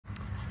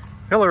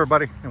Hello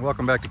everybody, and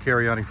welcome back to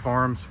Cariani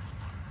Farms.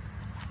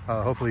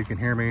 Hopefully you can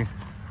hear me.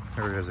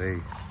 There is a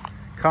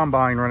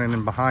combine running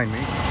in behind me.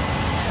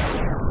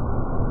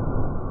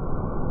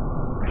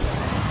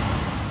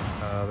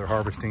 They're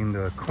harvesting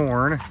the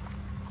corn.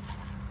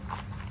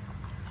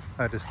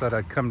 I just thought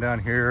I'd come down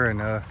here and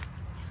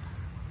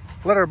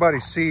let everybody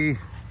see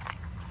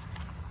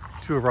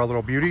two of our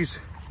little beauties,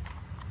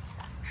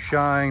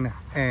 Shine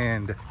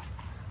and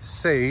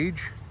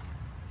Sage.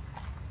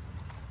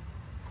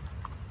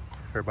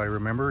 Everybody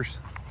remembers,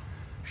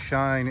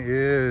 Shine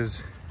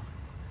is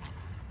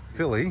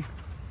filly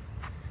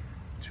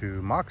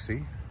to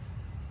Moxie.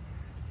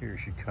 Here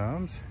she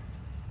comes.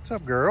 What's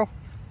up, girl?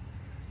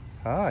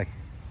 Hi.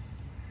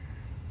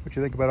 What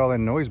you think about all that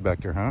noise back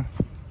there, huh?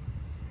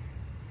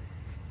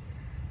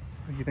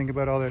 What do you think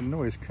about all that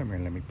noise? Come here,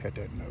 let me pet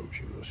that nose,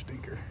 you little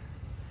stinker.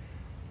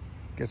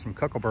 Get some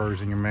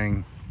cuckleburrs in your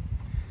mane.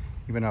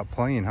 You've been out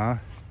playing, huh?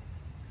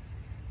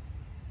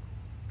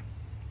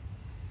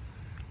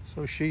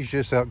 So she's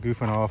just out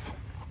goofing off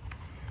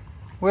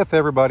with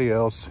everybody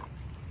else.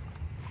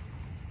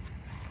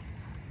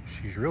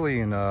 She's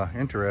really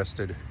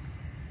interested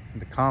in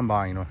the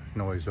combine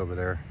noise over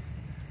there.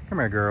 Come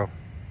here, girl.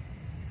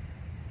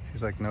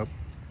 She's like, nope.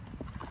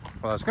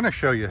 Well, I was gonna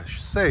show you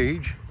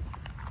Sage,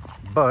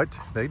 but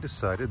they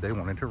decided they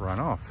wanted to run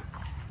off.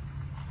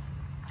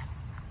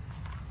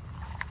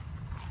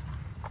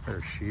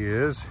 There she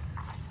is.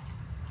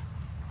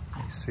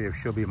 Let's see if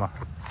she'll be my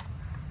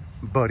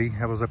buddy.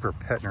 I was up here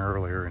petting her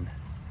earlier, and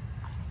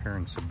her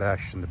and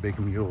Sebastian, the big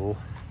mule,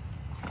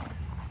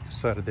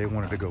 decided they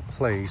wanted to go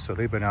play, so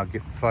they've been out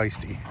getting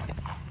feisty.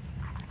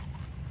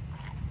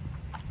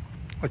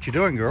 What you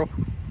doing, girl?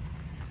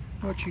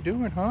 What you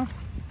doing, huh?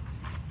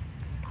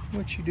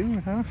 What you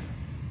doing, huh?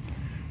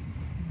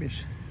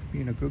 Just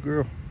being a good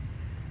girl.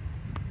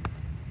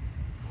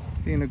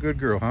 Being a good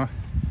girl, huh?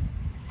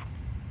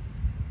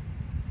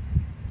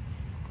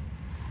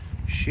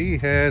 She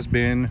has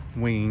been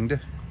weaned.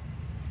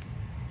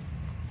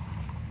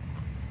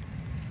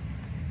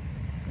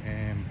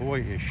 And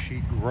boy, is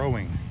she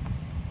growing.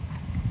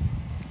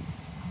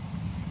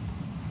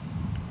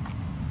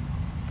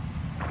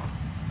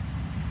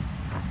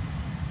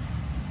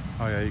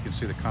 Oh yeah, you can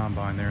see the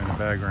combine there in the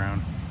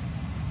background.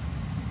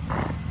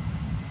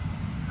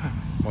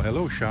 Well,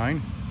 hello,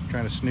 Shine.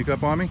 Trying to sneak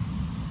up on me?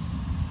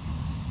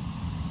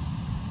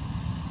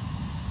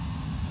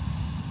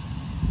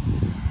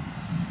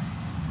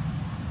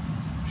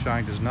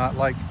 Shine does not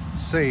like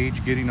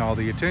Sage getting all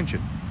the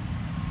attention.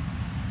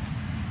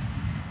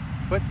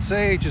 But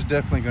Sage is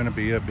definitely going to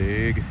be a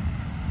big,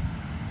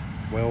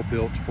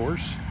 well-built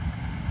horse.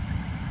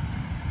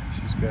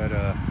 She's got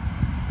a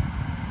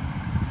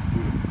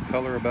beautiful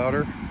color about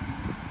her.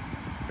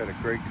 Got a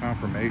great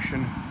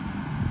conformation.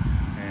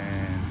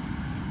 And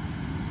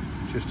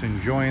just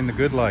enjoying the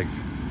good life.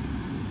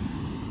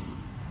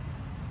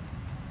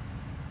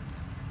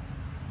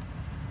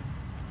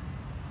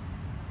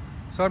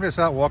 So I'm just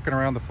out walking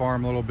around the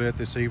farm a little bit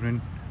this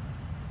evening.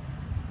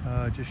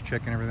 Just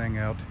checking everything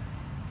out.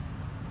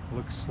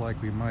 Looks like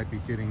we might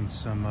be getting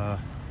some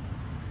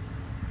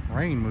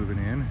rain moving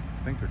in.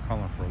 I think they're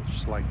calling for a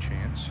slight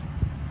chance.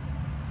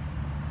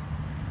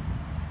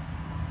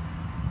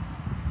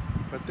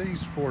 But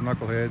these four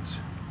knuckleheads,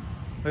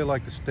 they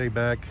like to stay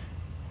back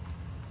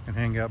and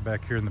hang out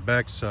back here in the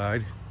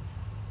backside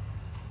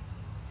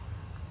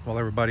while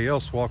everybody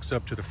else walks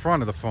up to the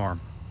front of the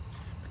farm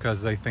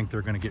because they think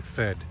they're going to get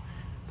fed.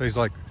 They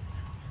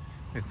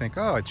think,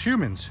 oh, it's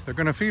humans, they're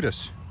going to feed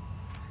us.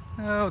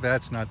 No,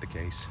 that's not the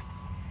case.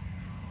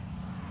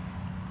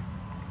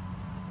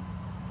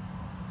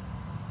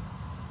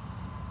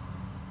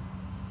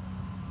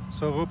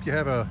 So hope you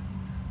have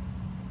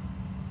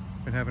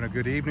been having a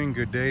good evening,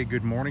 good day,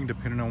 good morning,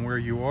 depending on where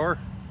you are.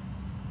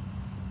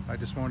 I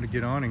just wanted to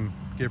get on and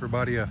give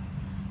everybody a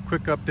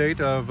quick update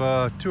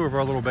of two of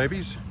our little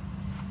babies.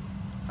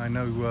 I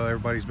know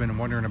everybody's been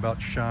wondering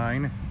about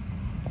Shine,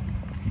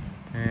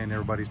 and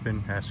everybody's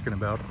been asking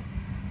about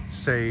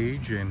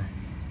Sage, and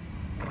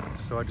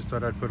so I just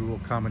thought I'd put a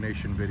little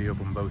combination video of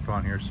them both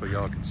on here so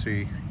y'all can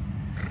see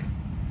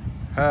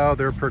how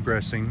they're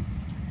progressing,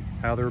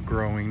 how they're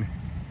growing,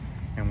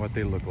 and what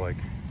they look like.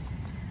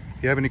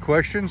 If you have any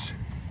questions,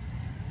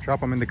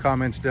 drop them in the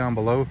comments down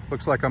below.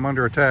 Looks like I'm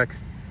under attack.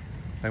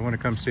 They want to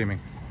come see me.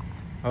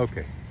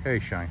 Okay. Hey,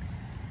 Shine.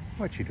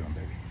 What you doing,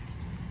 baby?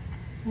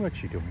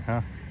 What you doing, huh?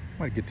 I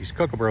want to get these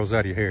cuckleburrs out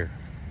of your hair,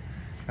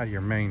 out of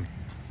your mane,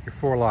 your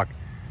forelock.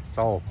 It's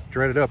all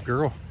dreaded up,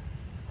 girl.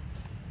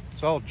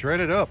 It's all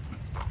dreaded up.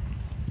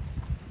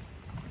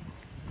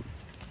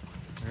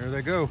 There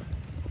they go.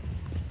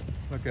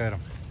 Look at them.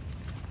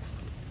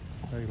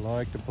 They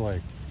like to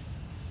play.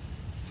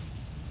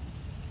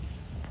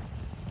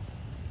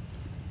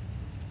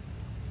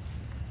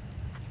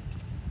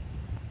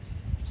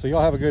 So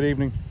y'all have a good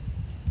evening,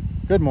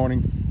 good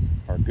morning,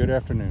 or good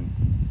afternoon,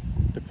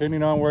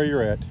 depending on where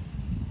you're at.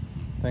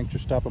 Thanks for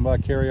stopping by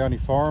Cariani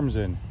Farms,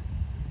 and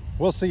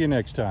we'll see you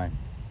next time.